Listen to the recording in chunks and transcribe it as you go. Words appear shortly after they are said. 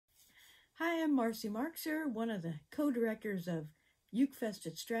am Marcy Marxer, one of the co-directors of UkeFest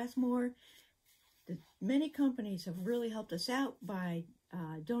at Strathmore. Many companies have really helped us out by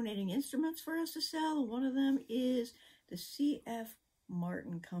donating instruments for us to sell. One of them is the C.F.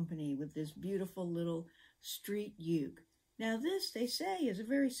 Martin Company with this beautiful little street uke. Now this, they say, is a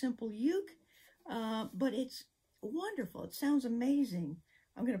very simple uke, but it's wonderful. It sounds amazing.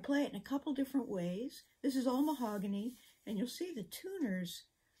 I'm going to play it in a couple different ways. This is all mahogany, and you'll see the tuners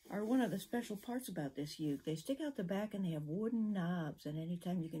are one of the special parts about this uke. They stick out the back and they have wooden knobs, and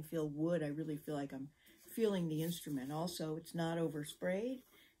anytime you can feel wood, I really feel like I'm feeling the instrument. Also, it's not oversprayed.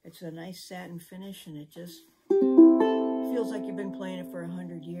 It's a nice satin finish, and it just feels like you've been playing it for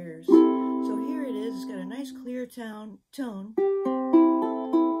 100 years. So here it is. It's got a nice clear tone.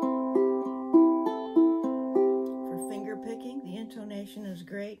 For finger picking, the intonation is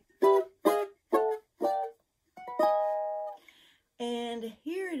great. And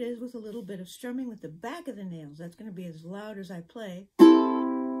here it is with a little bit of strumming with the back of the nails. That's going to be as loud as I play.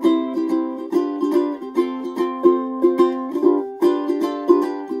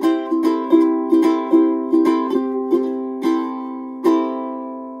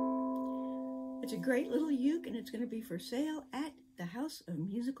 It's a great little uke, and it's going to be for sale at the House of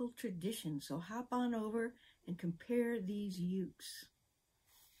Musical Tradition. So hop on over and compare these ukes.